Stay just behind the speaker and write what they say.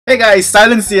Hey guys,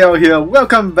 SilentCiel here.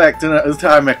 Welcome back to another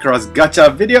歌マクロス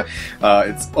gacha video.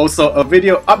 It's also a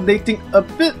video updating a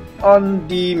bit on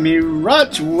the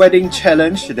Mirage wedding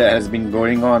challenge that has been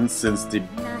going on since the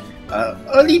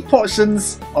early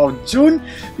portions of June,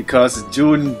 because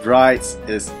June brides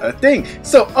is a thing.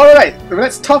 So alright,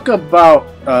 let's talk about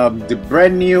the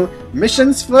brand new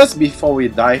missions first before we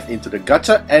dive into the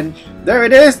gacha. And there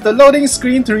it is, the loading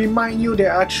screen to remind you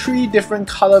there are 3 different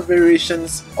color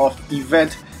variations of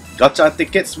event gacha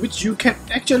tickets which you can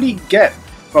actually get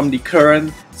from the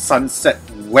current Sunset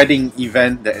wedding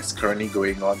event that is currently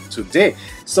going on today.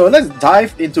 So let's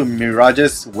dive into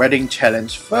Mirage's wedding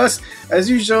challenge first.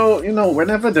 As usual, you know,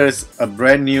 whenever there's a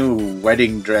brand new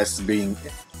wedding dress being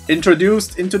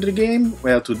introduced into the game,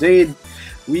 well, today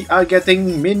we are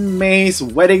getting Minmay's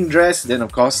wedding dress. Then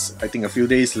of course, I think a few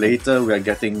days later we are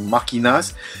getting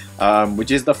Makina's,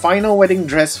 which is the final wedding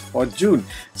dress for June.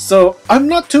 So I'm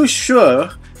not too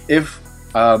sure if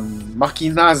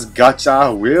Makina's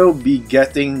gacha will be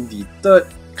getting the 3rd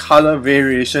color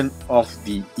variation of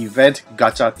the event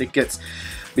gacha tickets,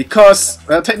 because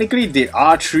well, technically there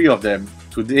are 3 of them.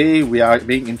 Today we are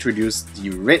being introduced the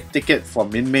red ticket for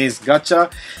Minmay's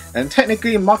gacha, and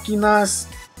technically Makina's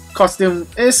costume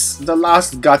is the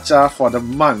last gacha for the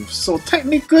month, so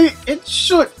technically it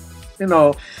should, you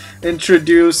know,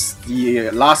 introduce the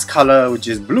last color, which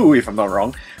is blue if I'm not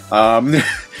wrong.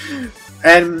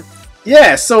 And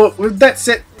yeah, so with that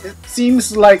said, it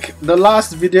seems like the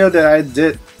last video that I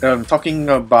did talking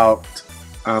about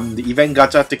the event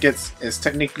gacha tickets is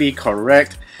technically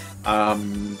correct.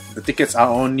 The tickets are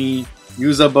only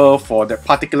usable for that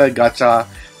particular gacha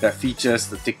that features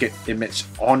the ticket image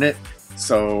on it.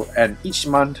 So, and each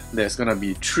month there's gonna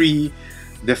be 3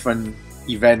 different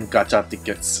event gacha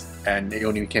tickets, and it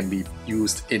only can be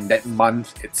used in that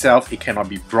month itself. It cannot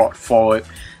be brought forward.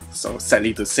 So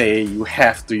sadly to say, you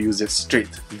have to use it straight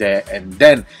there and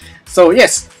then. So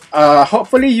yes,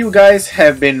 hopefully you guys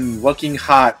have been working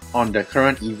hard on the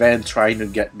current event, trying to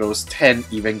get those 10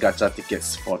 event gacha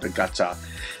tickets for the gacha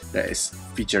that is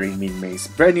featuring Minmay's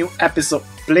brand new episode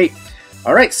plate.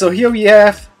 Alright, so here we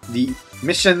have the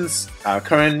missions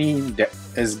currently that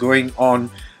is going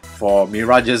on for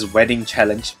Mirage's wedding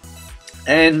challenge,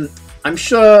 and I'm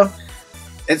sure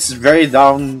it's very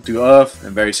down to earth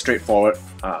and very straightforward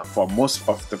for most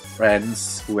of the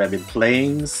friends who have been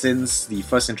playing since the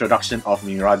first introduction of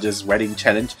Mirage's wedding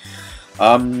challenge.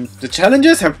 The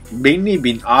challenges have mainly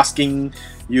been asking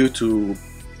you to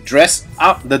dress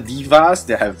up the divas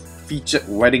that have featured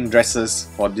wedding dresses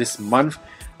for this month.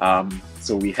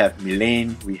 So we have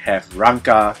Milane, we have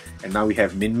Ranka, and now we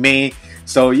have Minmay.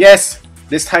 So yes,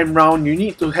 this time round you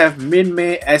need to have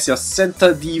Minmay as your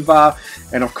center diva,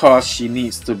 and of course she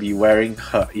needs to be wearing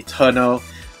her eternal,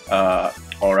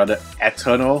 or rather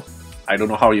eternal, I don't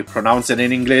know how you pronounce it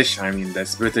in English. I mean,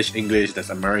 there's British English, there's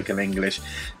American English,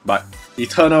 but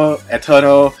eternal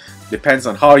depends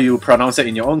on how you pronounce it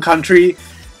in your own country.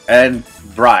 And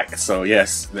bride, so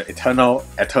yes, the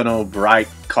eternal bride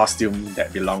costume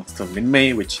that belongs to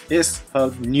Minmay, which is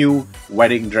her new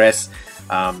wedding dress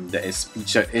that is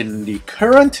featured in the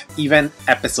current event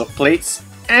episode plates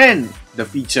and the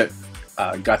featured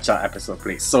gacha episode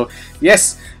plates. So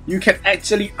yes, you can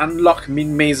actually unlock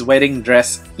Minmay's wedding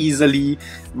dress easily.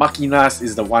 Makina's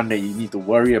is the one that you need to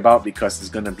worry about because it's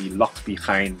gonna be locked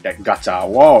behind that gacha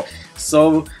wall.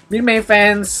 So Minmay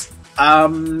fans,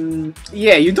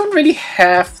 yeah, you don't really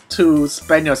have to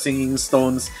spend your singing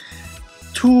stones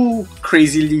too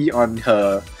crazily on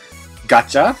her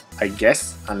gacha, I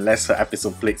guess, unless her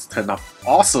episode plates turn up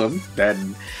awesome,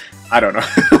 then I don't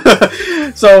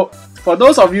know. So for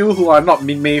those of you who are not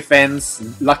Minmay fans,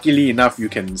 luckily enough you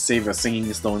can save your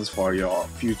singing stones for your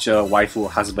future waifu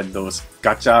husbandos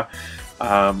gacha,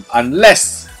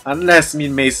 unless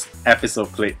Minmay's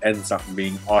episode plate ends up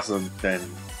being awesome, then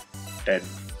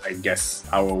I guess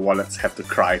our wallets have to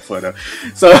cry further.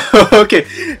 So okay,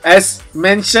 as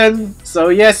mentioned, so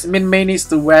yes, Minmay needs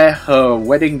to wear her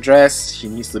wedding dress. She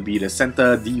needs to be the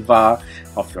center diva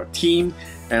of your team,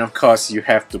 and of course you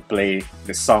have to play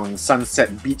the song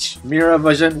Sunset Beach Mirror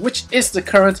version, which is the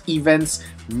current event's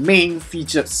main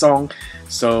featured song.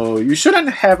 So you shouldn't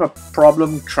have a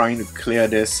problem trying to clear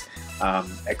this,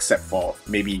 except for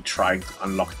maybe trying to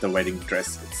unlock the wedding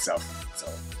dress itself.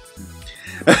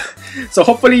 So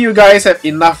hopefully you guys have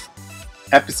enough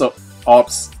episode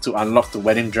orbs to unlock the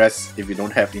wedding dress if you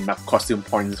don't have enough costume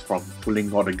points from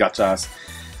pulling all the gachas.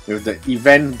 With the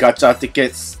event gacha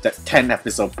tickets, that 10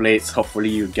 episode plates, hopefully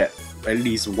you get at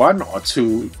least 1 or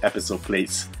 2 episode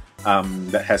plates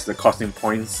that has the costume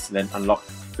points, then unlock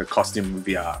the costume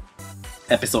via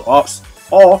episode orbs.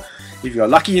 Or if you're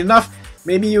lucky enough,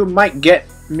 maybe you might get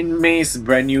Minmay's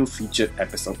brand new featured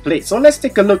episode plate. So let's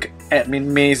take a look at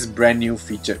Minmay's brand new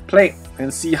featured plate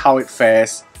and see how it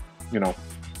fares, you know,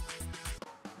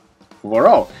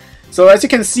 overall. So as you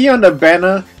can see on the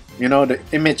banner, you know, the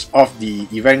image of the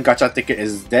event gacha ticket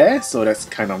is there, so that's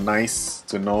kind of nice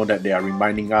to know that they are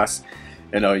reminding us,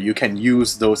 you know, you can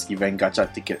use those event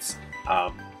gacha tickets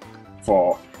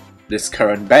for this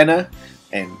current banner,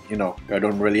 and you know, you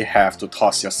don't really have to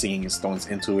toss your singing stones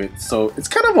into it. So it's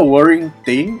kind of a worrying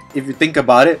thing if you think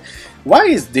about it. Why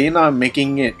is Dana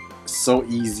making it so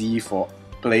easy for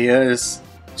players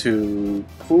to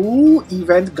pull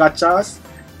event gachas?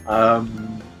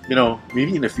 You know,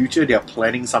 maybe in the future they are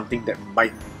planning something that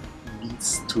might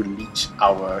needs to leech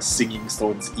our singing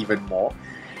stones even more.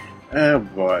 Oh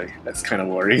boy, that's kind of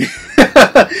worrying.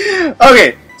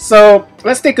 Okay, so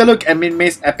let's take a look at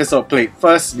Minmay's episode plate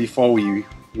first before we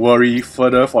worry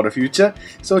further for the future.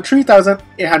 So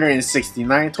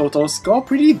 3,869 total score,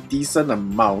 pretty decent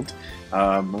amount,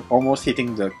 almost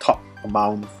hitting the top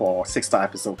amount for 6-star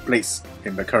episode plates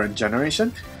in the current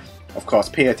generation. Of course,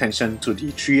 pay attention to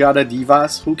the 3 other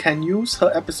divas who can use her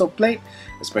episode plate,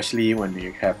 especially when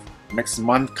we have next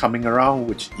month coming around,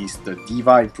 which is the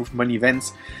Diva Improvement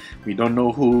events. We don't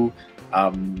know who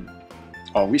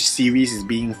or which series is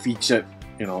being featured,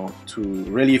 you know, to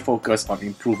really focus on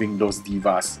improving those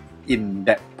divas in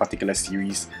that particular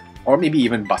series, or maybe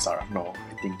even Basara. No,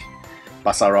 I think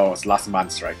Basara was last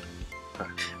month's, right?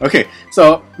 Okay,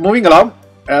 so moving along,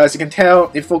 as you can tell,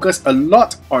 it focused a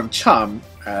lot on charm,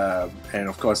 and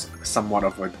of course somewhat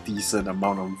of a decent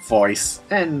amount of voice,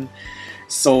 and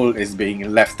soul is being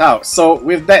left out. So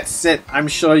with that said, I'm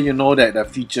sure you know that the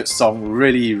featured song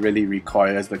really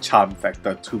requires the charm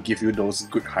factor to give you those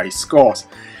good high scores.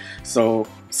 So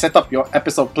set up your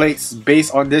episode plates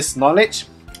based on this knowledge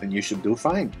and you should do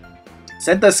fine.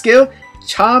 Center skill,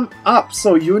 charm up.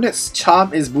 So units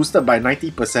charm is boosted by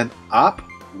 90% up.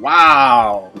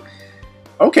 Wow!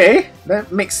 Okay,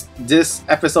 that makes this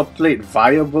episode plate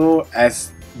viable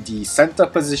as the center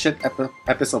position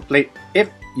episode plate if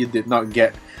you did not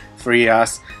get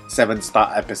Freya's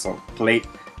 7-star episode plate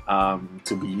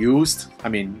to be used. I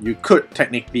mean, you could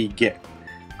technically get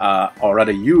or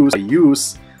rather use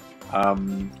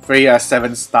Freya's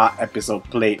 7-star episode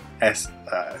plate as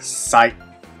a side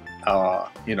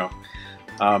you know,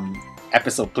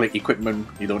 episode plate equipment.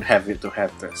 You don't have it to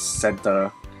have the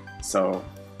center, so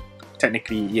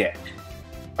technically, yeah.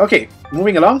 Okay,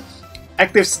 moving along.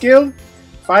 Active skill,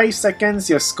 5 seconds,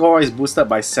 your score is boosted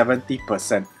by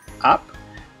 70% up.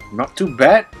 Not too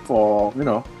bad for, you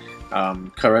know,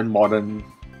 current modern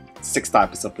 6-star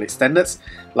episode plate standards.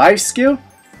 Life skill,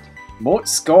 mode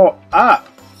score up.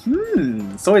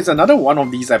 So it's another one of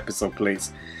these episode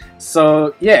plates.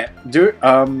 So yeah,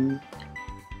 during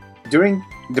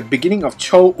the beginning of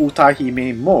Cho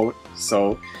Utahime mode,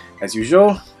 so as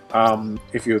usual,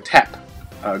 if you tap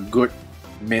good,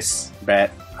 miss,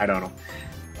 bad, I don't know,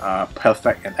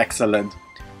 perfect and excellent,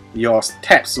 your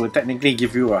taps will technically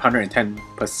give you a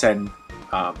 110%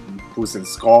 boost in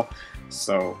score.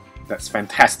 So that's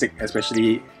fantastic,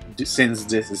 especially since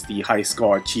this is the high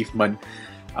score achievement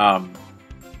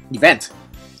event.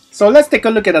 So let's take a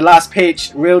look at the last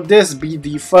page. Will this be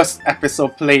the first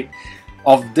episode plate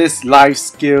of this life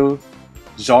skill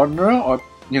genre, or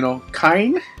you know,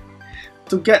 kind,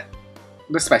 to get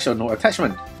the special note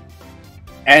attachment?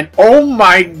 And oh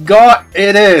my god,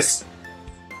 it is!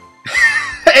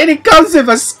 And it comes with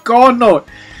a score note.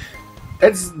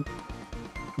 It's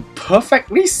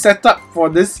perfectly set up for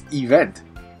this event.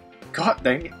 God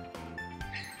dang it.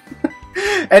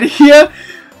 and here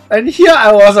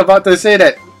I was about to say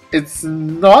that it's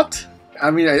not.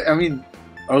 I mean,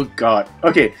 oh god.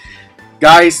 Okay,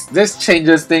 guys, this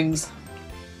changes things.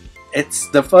 It's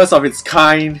the first of its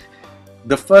kind,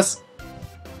 the first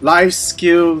life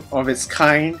skill of its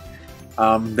kind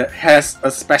that has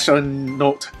a special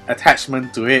note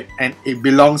attachment to it, and it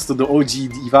belongs to the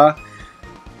OG Diva.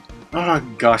 Oh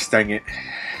gosh dang it.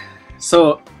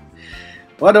 So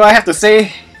what do I have to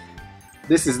say?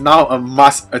 This is now a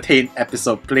must-attain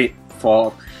episode plate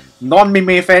for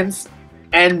non-Minmay fans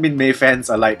and Minmay fans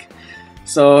alike.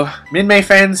 So Minmay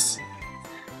fans,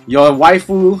 your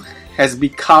waifu has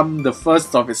become the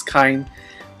first of its kind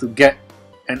to get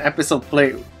an episode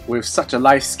plate with such a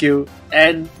life skill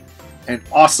and an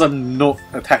awesome note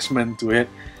attachment to it,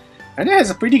 and it has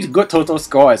a pretty good total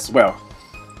score as well.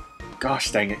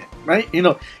 Gosh dang it, right? You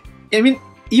know, I mean,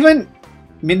 even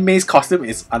Minmay's costume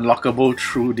is unlockable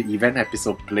through the event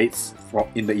episode plates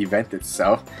in the event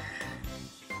itself.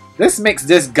 This makes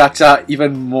this gacha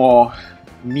even more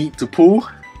neat to pull.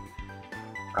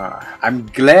 I'm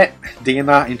glad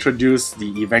Dana introduced the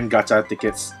event gacha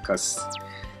tickets because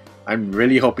I'm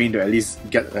really hoping to at least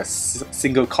get a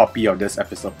single copy of this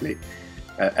episode plate.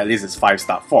 At least it's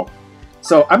 5-star form.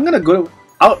 So I'm gonna go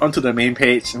out onto the main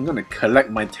page. I'm gonna collect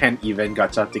my 10 event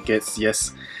gacha tickets.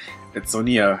 Yes, it's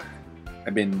only I've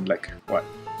been like, what,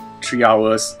 3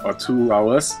 hours or 2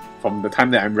 hours from the time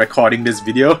that I'm recording this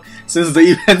video since the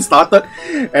event started,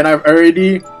 and I've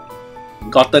already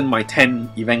gotten my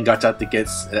 10 event gacha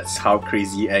tickets. That's how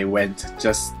crazy I went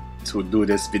just to do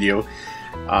this video.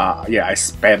 Yeah, I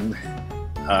spent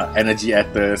energy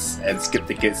ethers and skip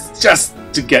tickets just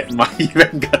to get my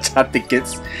event gacha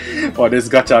tickets for this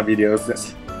gacha videos.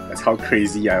 That's how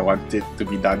crazy I want it to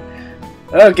be done.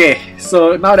 Okay,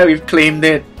 so now that we've claimed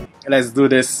it, let's do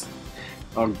this.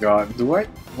 Oh god, do I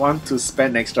want to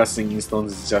spend extra singing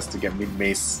stones just to get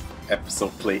Minmay's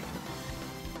episode plate?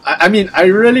 I mean, I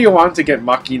really want to get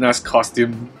Makina's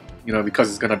costume, you know, because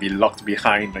it's gonna be locked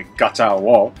behind the gacha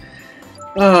wall.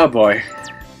 Oh boy.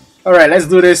 Alright, let's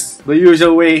do this the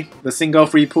usual way, the single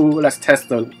free pool. Let's test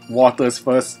the waters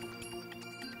first.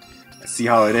 Let's see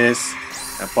how it is.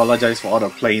 I apologize for all the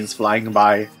planes flying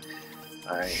by.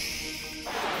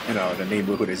 You know, the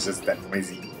neighborhood is just that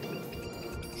noisy.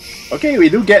 Okay, we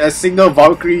do get a single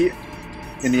Valkyrie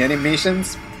in the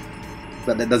animations,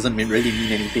 but that doesn't really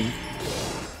mean anything.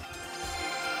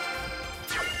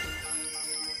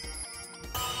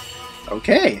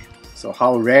 Okay, so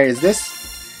how rare is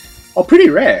this? Oh, pretty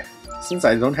rare, since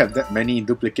I don't have that many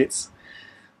duplicates.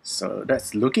 So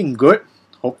that's looking good,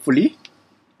 hopefully.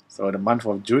 So the month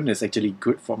of June is actually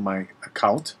good for my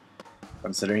account,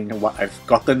 considering what I've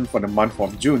gotten for the month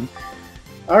of June.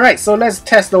 Alright, so let's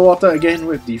test the water again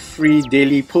with the free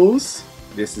daily pools.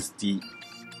 This is the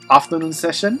afternoon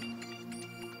session.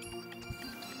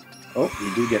 Oh,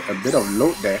 we do get a bit of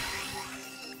load there.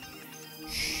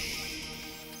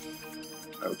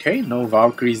 Okay, no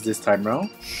Valkyries this time round.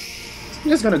 So I'm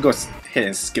just gonna go ahead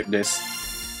and skip this.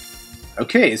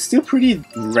 Okay, it's still pretty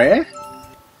rare.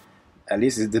 At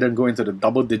least it didn't go into the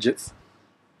double digits.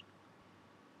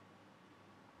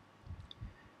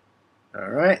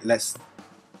 Alright, let's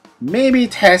maybe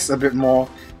test a bit more.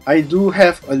 I do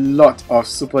have a lot of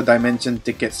Super Dimension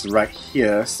tickets right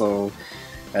here, so,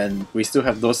 and we still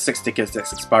have those 6 tickets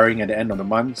that's expiring at the end of the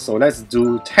month. So let's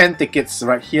do 10 tickets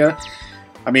right here.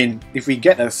 I mean, if we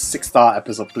get a 6-star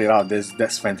episode plate out of this,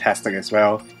 that's fantastic as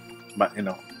well. But, you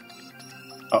know,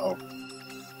 uh-oh.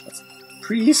 That's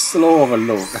pretty slow of a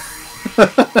load.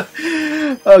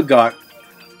 Oh god.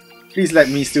 Please let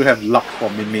me still have luck for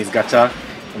Minmay's gacha.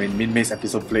 I mean, Minmay's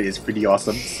episode plate is pretty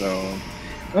awesome, so...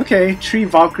 Okay, 3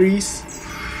 Valkyries.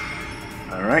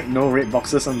 Alright, no red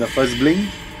boxes on the first bling.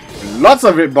 Lots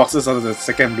of red boxes on the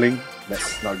second bling.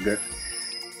 That's not good.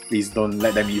 Please don't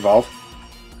let them evolve.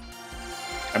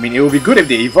 I mean, it would be good if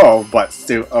they evolve, but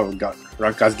still... Oh god,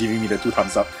 Ranka's giving me the 2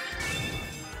 thumbs up.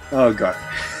 Oh god.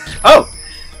 Oh!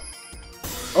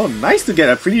 Oh, nice to get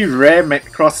a pretty rare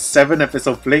Macross 7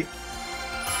 episode plate.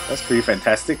 That's pretty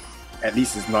fantastic. At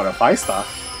least it's not a 5-star.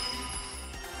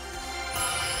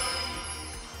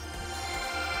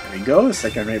 There we go,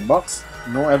 second red box.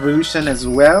 No evolution as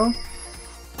well.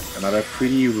 Another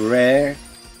pretty rare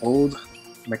old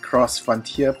Macross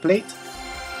Frontier plate.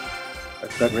 A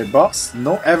third red box.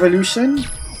 No evolution.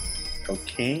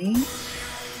 Okay.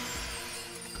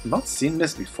 Not seen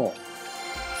this before.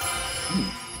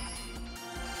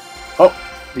 Oh,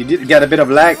 we did get a bit of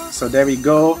lag, so there we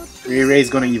go. Ray is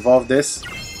gonna evolve this.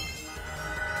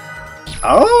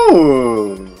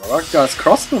 Oh! Ranka's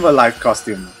crossover life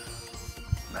costume.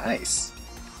 Nice.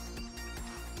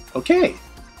 Okay.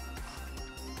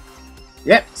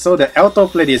 Yep, so the Alto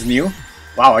plate is new.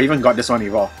 Wow, I even got this one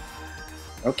evolved.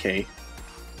 Okay.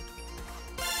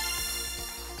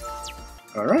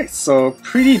 Alright, so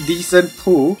pretty decent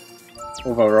pull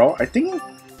overall. I think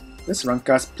this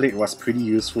Ranka's plate was pretty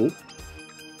useful.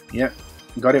 Yep,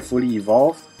 got it fully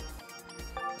evolved.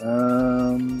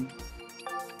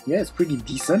 Yeah, it's pretty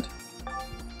decent.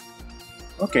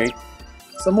 Okay,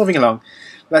 so moving along.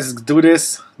 Let's do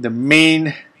this, the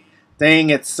main thing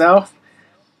itself.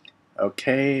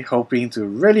 Okay, hoping to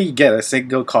really get a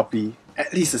single copy,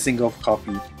 at least a single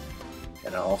copy,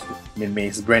 you know, of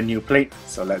Minmay's brand new plate.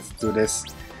 So let's do this.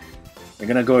 We're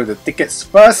gonna go with the tickets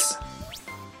first,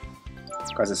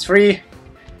 because it's free.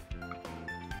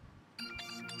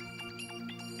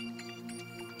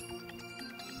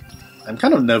 I'm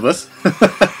kind of nervous.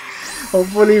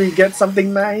 Hopefully we get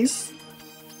something nice.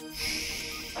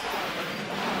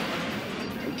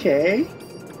 Okay.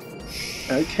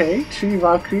 Okay, 3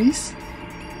 Valkyries.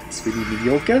 It's pretty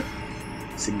mediocre.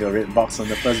 Single red box on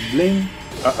the first bling.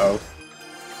 Uh-oh.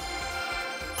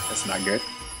 That's not good.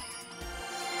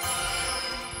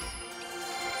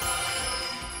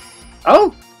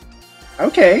 Oh!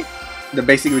 Okay. The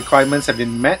basic requirements have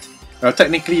been met. Well,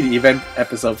 technically the event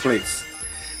episode plates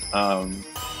have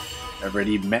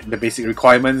already met the basic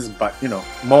requirements, but you know,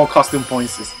 more costume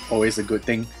points is always a good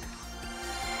thing.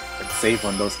 Let's save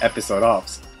on those episode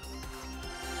ops.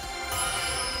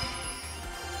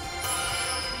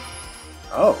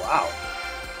 Oh wow.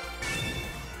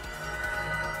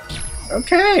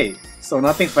 Okay, so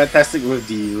nothing fantastic with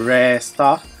the rare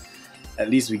stuff. At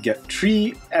least we get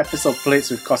 3 episode plates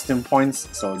with costume points,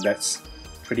 so that's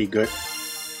pretty good.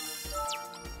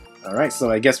 Alright,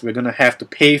 so I guess we're gonna have to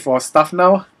pay for stuff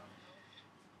now.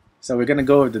 So we're gonna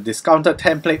go with the discounted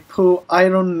template pool. I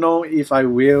don't know if I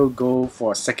will go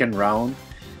for a second round.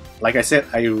 Like I said,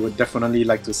 I would definitely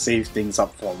like to save things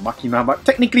up for Makina, but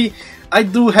technically I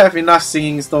do have enough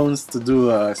singing stones to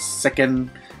do a second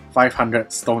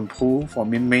 500 stone pool for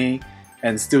Minmay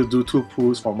and still do 2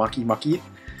 pools for Maki.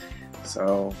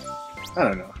 So I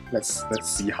don't know. Let's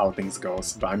see how things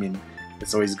goes. But I mean,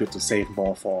 it's always good to save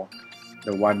more for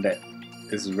the one that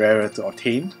is rarer to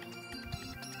obtain.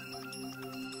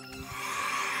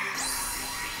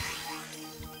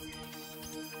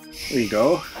 Here we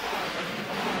go.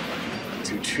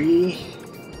 2, 3.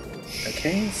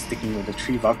 Okay, sticking with the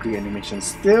 3 Valkyrie animation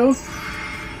still.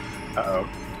 Uh-oh.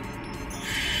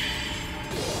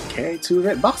 Okay, 2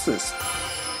 red boxes.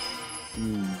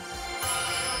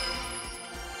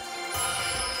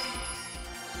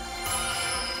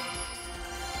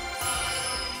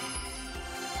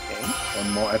 Okay,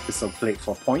 1 more episode plate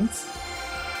for points.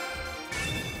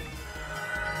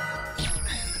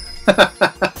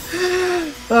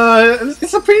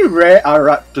 It's a pretty rare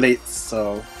Arat plate,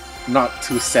 so not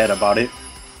too sad about it.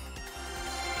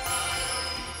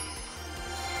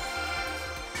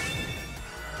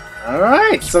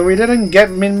 Alright, so we didn't get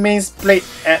Minmay's plate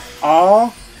at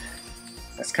all.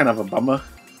 That's kind of a bummer.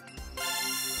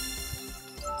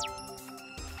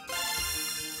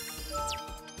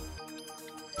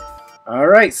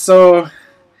 Alright, so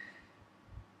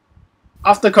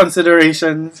after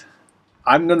consideration,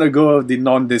 I'm gonna go with the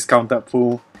non-discounted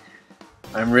pool.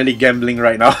 I'm really gambling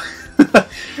right now.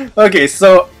 Okay,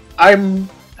 so I'm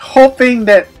hoping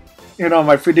that, you know,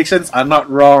 my predictions are not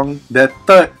wrong. The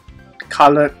 3rd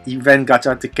colored event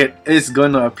gacha ticket is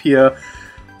gonna appear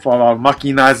for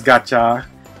Makina's gacha.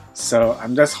 So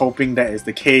I'm just hoping that is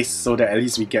the case, so that at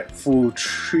least we get full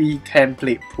 3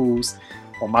 template pools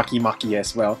for Maki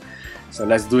as well. So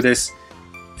let's do this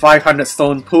 500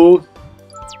 stone pool.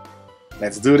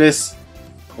 Let's do this.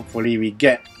 Hopefully we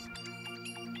get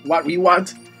what we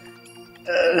want.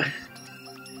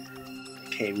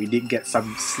 Okay, we did get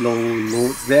some slow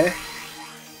loads there,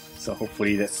 so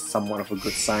hopefully that's somewhat of a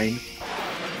good sign.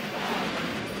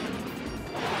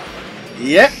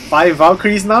 Yep, 5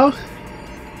 Valkyries now.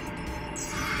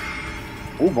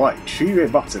 Oh boy, 3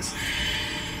 red boxes.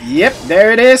 Yep,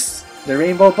 there it is, the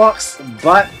rainbow box.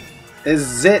 But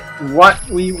is it what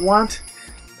we want?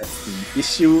 That's the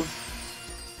issue.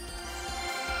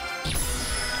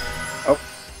 Oh,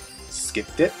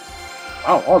 skipped it.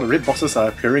 Wow, all the red boxes are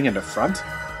appearing in the front.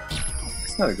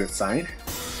 It's not a good sign.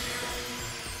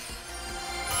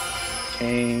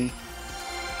 Okay.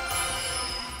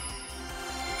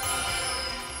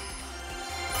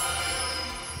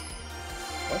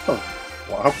 What the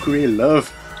Valkyrie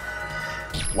love?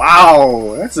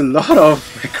 Wow, that's a lot of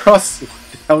cross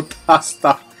delta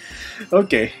stuff.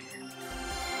 Okay.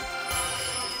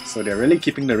 So they're really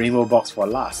keeping the rainbow box for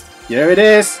last. Here it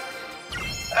is!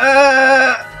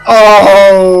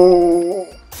 Oh!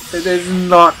 It is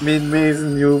not Minmay's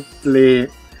new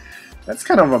plate. That's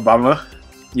kind of a bummer.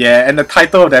 Yeah, and the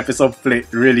title of the episode plate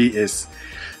really is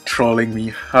trolling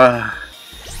me. Oh,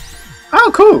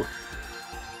 cool!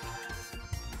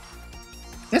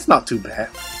 It's not too bad.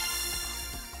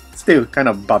 Still kind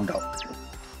of bummed out.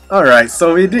 Alright,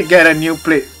 so we did get a new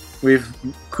plate with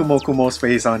Kumo's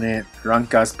face on it.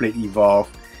 Ranka's plate evolve.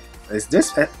 Is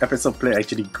this episode plate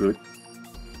actually good?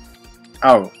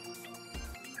 Oh,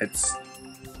 it's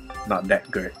not that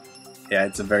good. Yeah,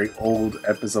 it's a very old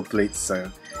episode plate, so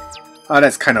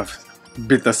that's kind of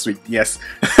bittersweet, yes.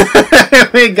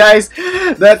 Anyway guys,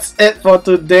 that's it for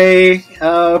today.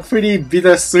 Pretty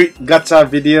bittersweet gacha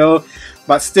video,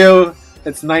 but still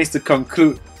it's nice to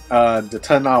conclude the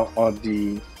turnout or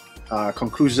the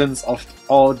conclusions of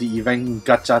all the event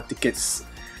gacha tickets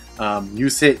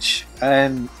usage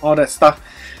and all that stuff.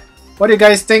 What do you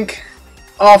guys think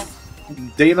of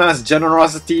Dana's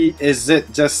generosity? Is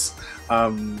it just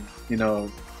you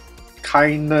know,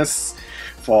 kindness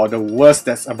for the worst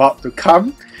that's about to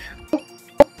come?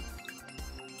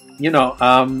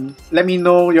 let me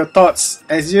know your thoughts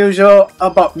as usual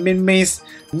about Minmay's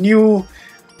new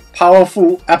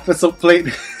powerful episode plate.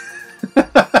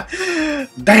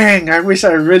 Dang, I wish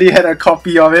I really had a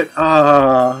copy of it.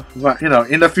 But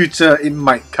in the future, it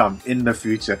might come. In the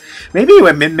future, maybe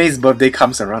when Minmay's birthday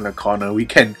comes around the corner, we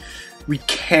can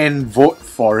vote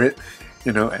for it.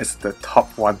 As the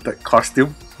top wanted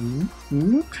costume.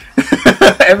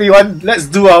 Everyone, let's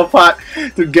do our part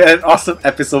to get an awesome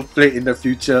episode plate in the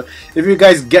future. If you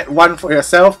guys get one for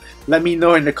yourself, let me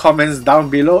know in the comments down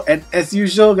below. And as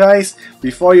usual, guys,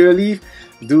 before you leave,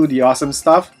 do the awesome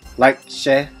stuff. Like,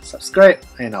 share, subscribe,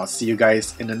 and I'll see you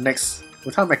guys in the next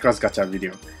歌マクロスgacha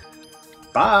video.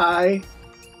 Bye!